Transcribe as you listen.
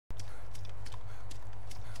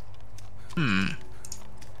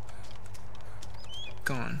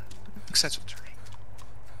Accessory.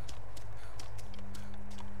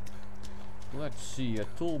 Let's see, a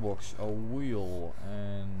toolbox, a wheel,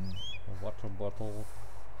 and a water bottle.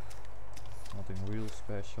 Nothing real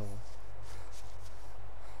special.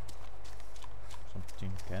 Some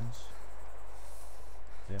tin cans.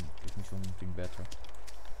 Damn, give me something better.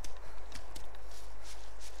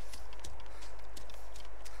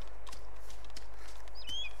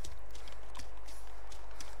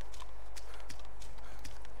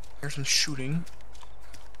 There's some shooting.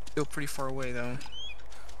 Still pretty far away though.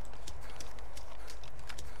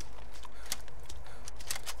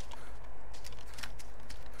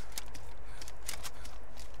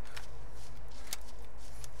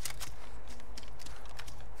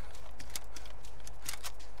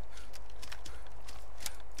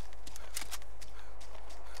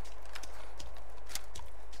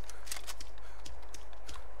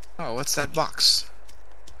 Oh, what's that box?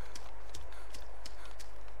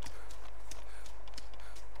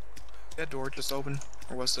 That door just open,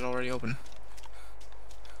 or was it already open?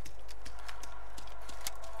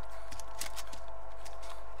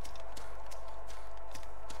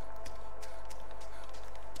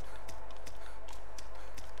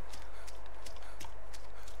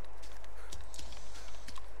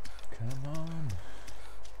 Come on.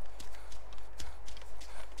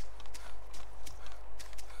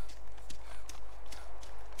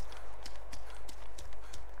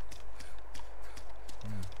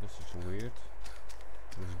 This is weird.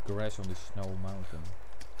 There's grass on the snow mountain.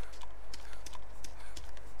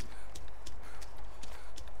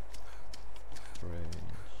 Strange.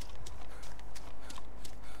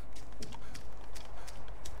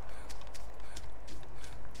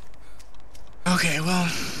 Okay, well,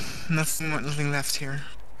 nothing left here.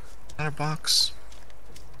 Another box.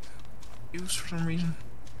 Used for some reason.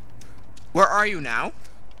 Where are you now?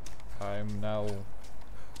 I'm now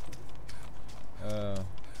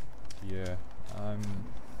yeah, I'm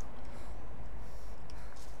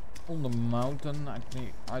on the mountain.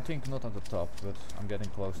 I think not at the top, but I'm getting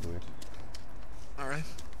close to it. Alright.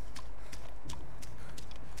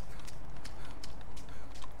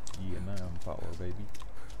 DMR power, baby.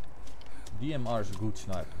 DMR is a good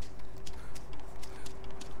sniper.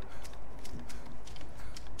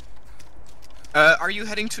 Are you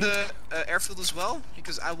heading to the airfield as well?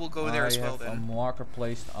 Because I will go there as well then. I have a marker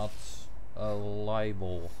placed at a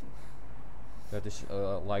libel. That is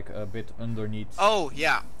like a bit underneath. Oh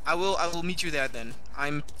yeah, I will meet you there then.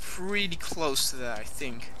 I'm pretty close to that, I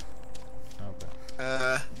think.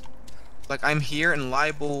 Okay. Like I'm here and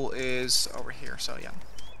libel is over here, so yeah.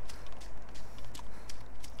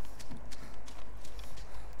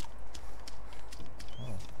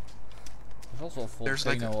 Oh. There's also a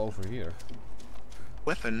volcano like over here.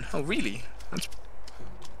 Weapon? Oh really? That's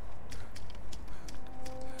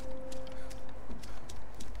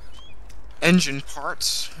engine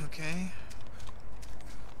parts, okay.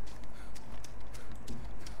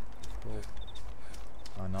 Cool.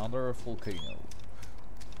 Another volcano.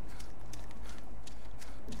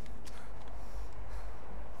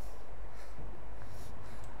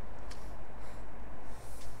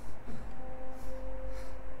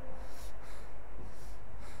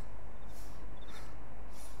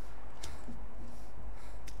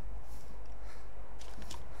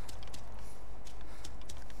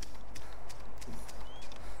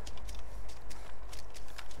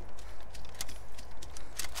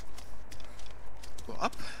 Go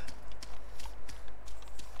up.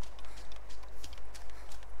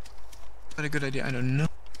 What a good idea, I don't know.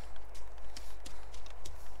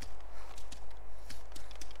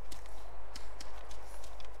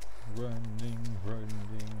 Running,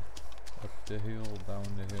 up the hill, down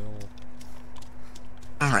the hill.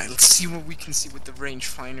 Alright, let's see what we can see with the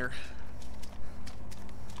rangefinder.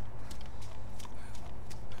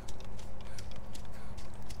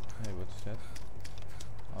 Hey, what's that?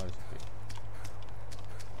 Oh, it's okay.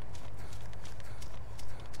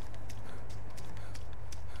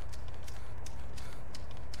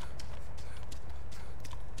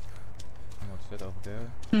 What's that over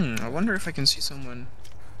there? I wonder if I can see someone.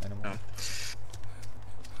 Animal. No.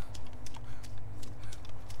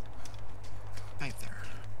 Right there.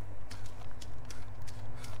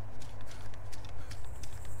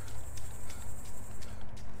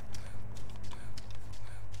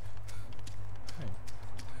 Hey.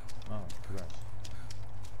 Oh, grass.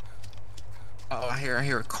 Oh, I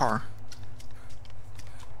hear a car.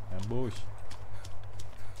 Ambush.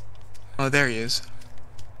 Oh, there he is.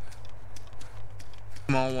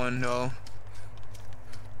 Small one, no.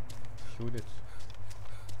 Shoot it.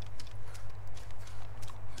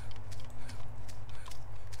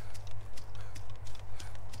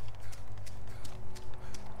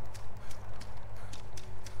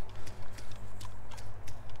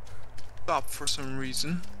 stop for some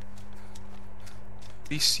reason.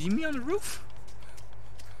 Do you see me on the roof?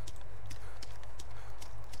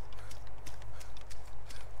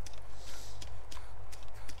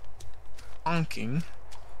 Honking.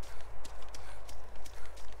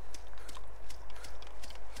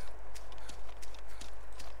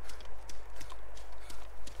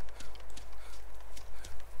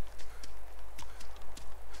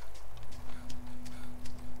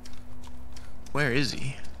 Where is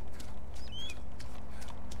he?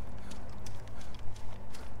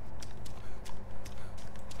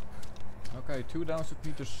 Okay, 2,000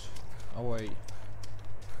 meters away.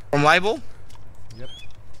 From Libel? Yep.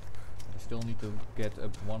 I still need to get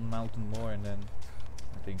up one mountain more and then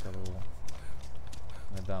I think I will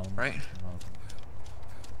head down. Right.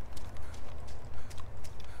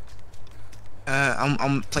 The mountain.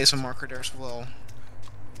 I'm place a marker there as well.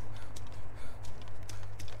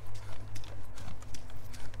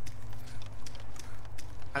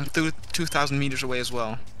 I'm 2,000 meters away as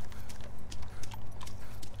well.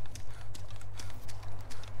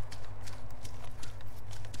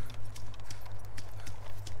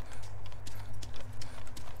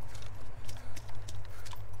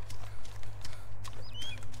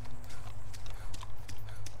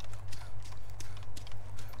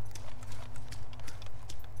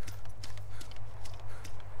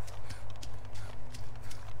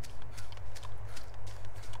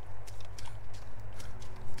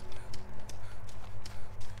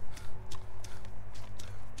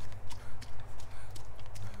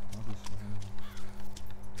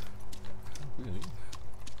 Really?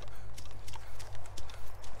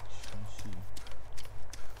 Let's see.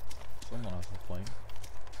 Someone has a plane.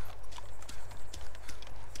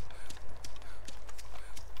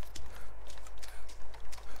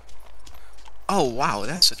 Oh wow,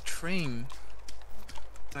 that's a train.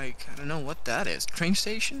 Like, I don't know what that is. Train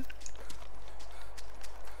station?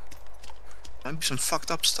 Might be some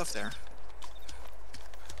fucked up stuff there.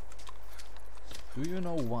 Do you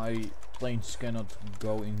know why planes cannot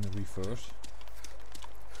go in reverse?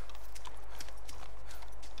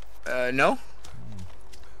 No?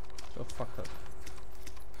 So fucked up.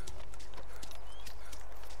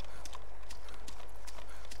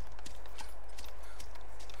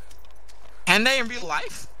 Can they in real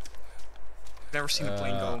life? Never seen a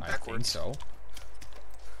plane go backwards. I think so.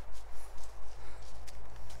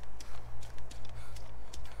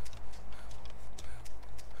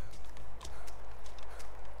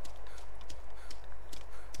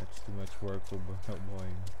 That's too much work for boy.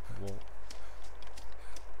 Well,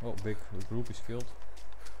 oh, big group is killed.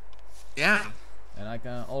 Yeah. And I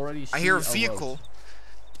can already see I hear a road. vehicle.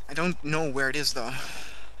 I don't know where it is though. I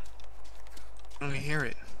only hear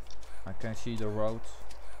it. I can see the road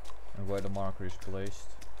and where the marker is placed.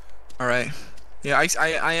 Alright. Yeah,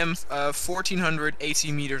 I am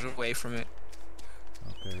 1,480 meters away from it.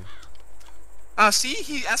 Okay. See?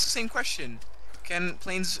 He asked the same question. Can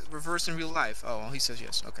planes reverse in real life? Oh, well, he says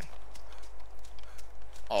yes. Okay.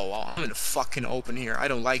 Oh, wow. I'm in the fucking open here. I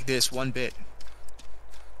don't like this one bit.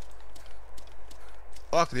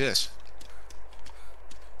 Fuck this.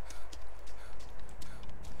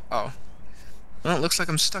 Oh. Well, it looks like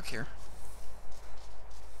I'm stuck here.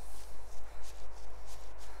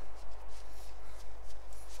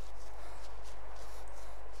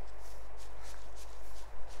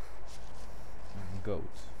 Goat.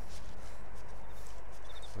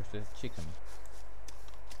 Where's the chicken?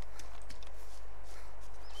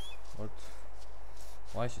 What?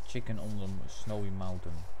 Why is a chicken on the snowy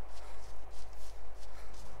mountain?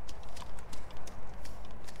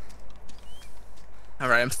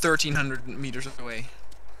 Alright, I'm 1,300 meters away.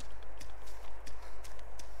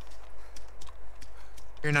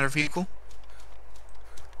 Hear another vehicle?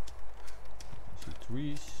 I see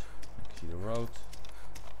trees. I can see the road.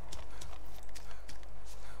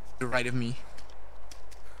 To the right of me.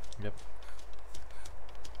 Yep.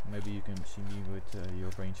 Maybe you can see me with your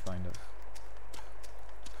rangefinder.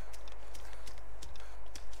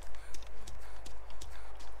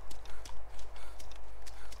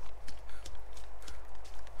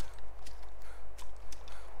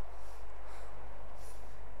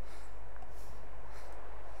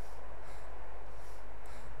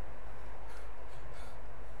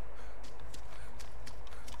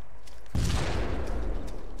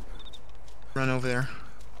 Run over there.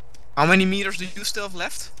 How many meters do you still have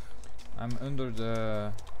left? I'm under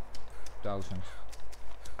the 1,000.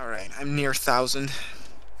 Alright, I'm near 1,000. I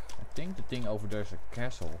think the thing over there is a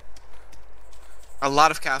castle. A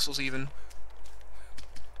lot of castles even.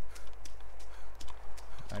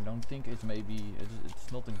 I don't think it's maybe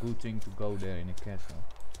it's not a good thing to go there in a castle.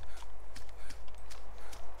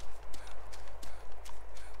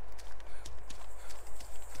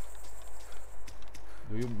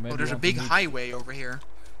 Do you maybe Oh, there's a want to big meet, highway over here.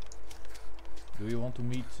 Do you want to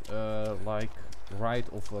meet like right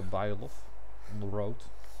of Bialov on the road?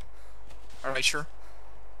 Alright, sure.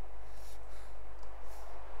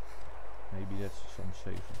 Maybe that's some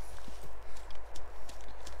safer.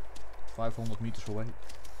 500 meters away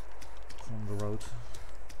from the road.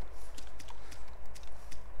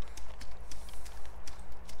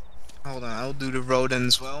 Hold on, I'll do the road then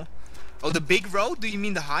as well. Oh, the big road? Do you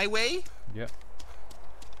mean the highway? Yeah.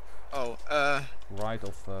 Oh, Right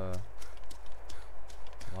of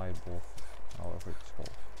Bialov, however it's called.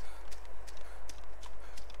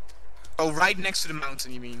 Oh, right next to the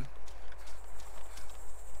mountain, you mean?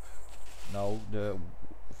 No, the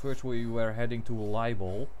first we were heading to a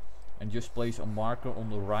libel and just place a marker on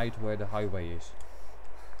the right where the highway is.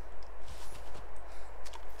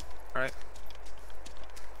 Alright.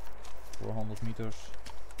 400 meters.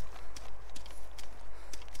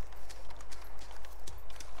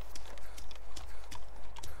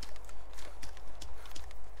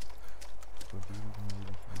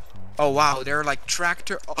 Oh wow, they're like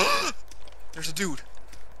tractor. Oh, there's a dude.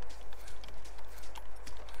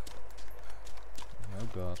 Oh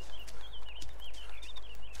god.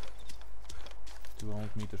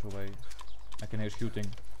 200 meters away. I can hear shooting.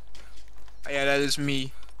 Yeah, that is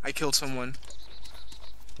me. I killed someone.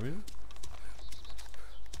 Really?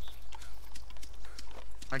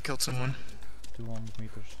 I killed someone. 200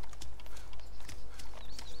 meters.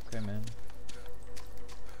 Okay, man.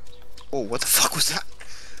 Oh, what the fuck was that?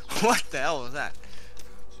 What the hell was that?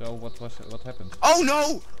 So what happened? Oh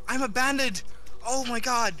no! I'm abandoned! Oh my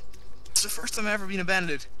god! It's the first time I've ever been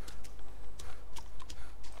abandoned.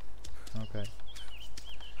 Okay.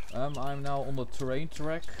 I'm now on the terrain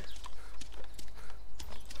track.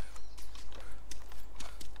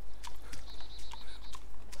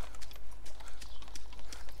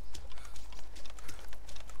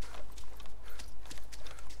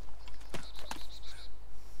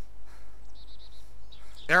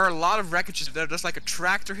 There are a lot of wreckages. There's like a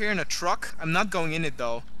tractor here and a truck. I'm not going in it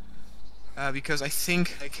though. Because I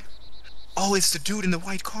think like... Oh, it's the dude in the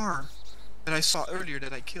white car that I saw earlier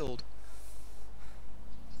that I killed.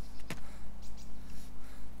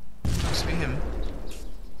 Must be him.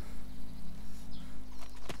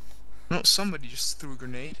 No, somebody just threw a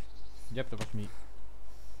grenade. Yep, that was me.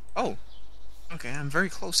 Oh. Okay, I'm very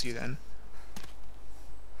close to you then.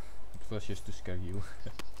 It was just to scare you.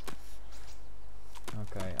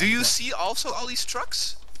 Okay. Do you see also all these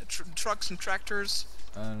trucks? Trucks and tractors?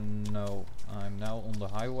 No, I'm now on the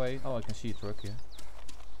highway. Oh, I can see a truck here.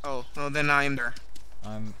 Oh, well then I am there.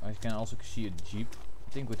 I can also see a jeep.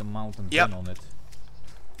 I think with a mountain Yep. gun on it.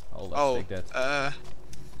 Oh, let's Oh, take that.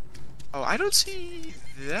 Oh, I don't see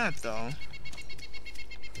that though.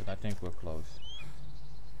 But I think we're close.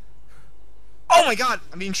 Oh my god!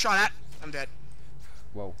 I'm being shot at! I'm dead.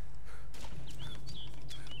 Whoa.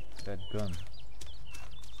 That gun.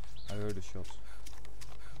 I heard the shots.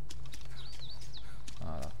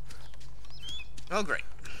 Ah, Oh, great.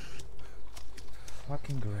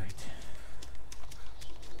 fucking great.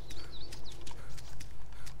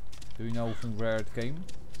 Do you know from where it came?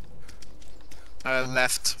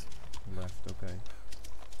 Left. Left, okay.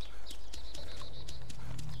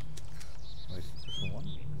 Wait, this one?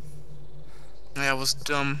 I was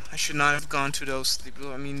dumb. I should not have gone to those.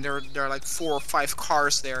 I mean, there are like 4 or 5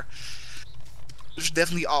 cars there. There's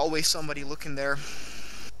definitely always somebody looking there.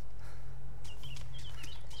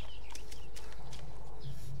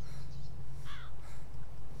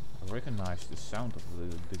 I recognize the sound of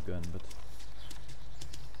the gun, but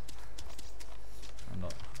I'm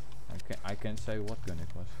not. I can't say what gun it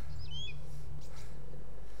was.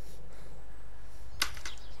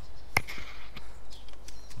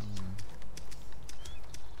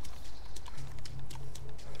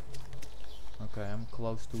 Okay, I'm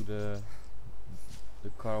close to the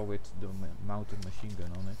car with the mounted machine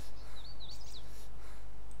gun on it.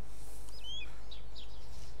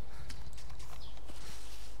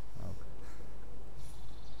 Okay.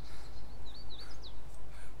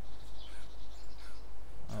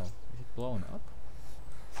 Oh, is it blown up?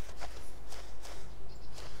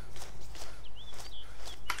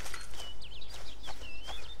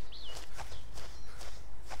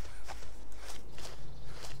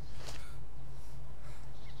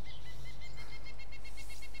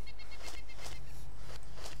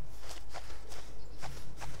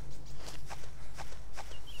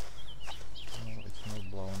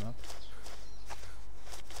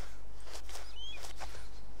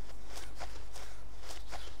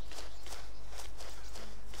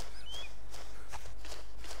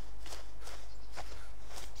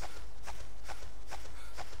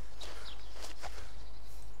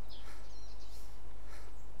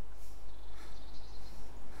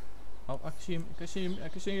 see him. I can see him. I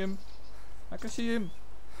can see him. I can see him.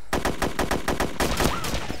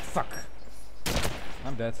 Fuck.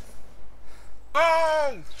 I'm dead.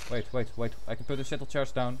 Oh! Wait. I can put the settle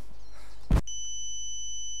charge down.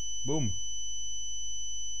 Boom.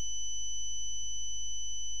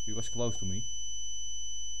 He was close to me.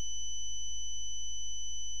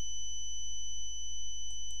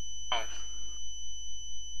 Oh. I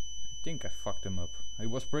think I fucked him up. He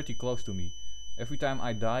was pretty close to me. Every time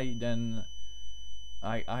I die, then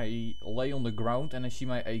I lay on the ground and I see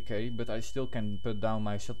my AK, but I still can put down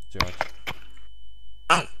my shuttle charge.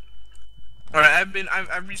 Oh. Alright,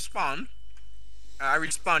 I respawned. I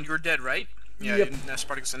respawned, you're dead, right? Yeah, Yep.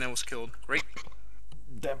 Spartacus and was killed. Great.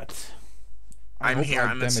 Damn it. I'm here,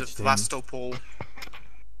 I'm at damaged him. Sevastopol.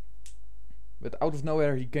 But out of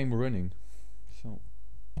nowhere he came running. So,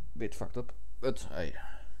 bit fucked up. But hey.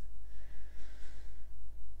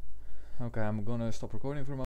 Okay, I'm gonna stop recording for a moment.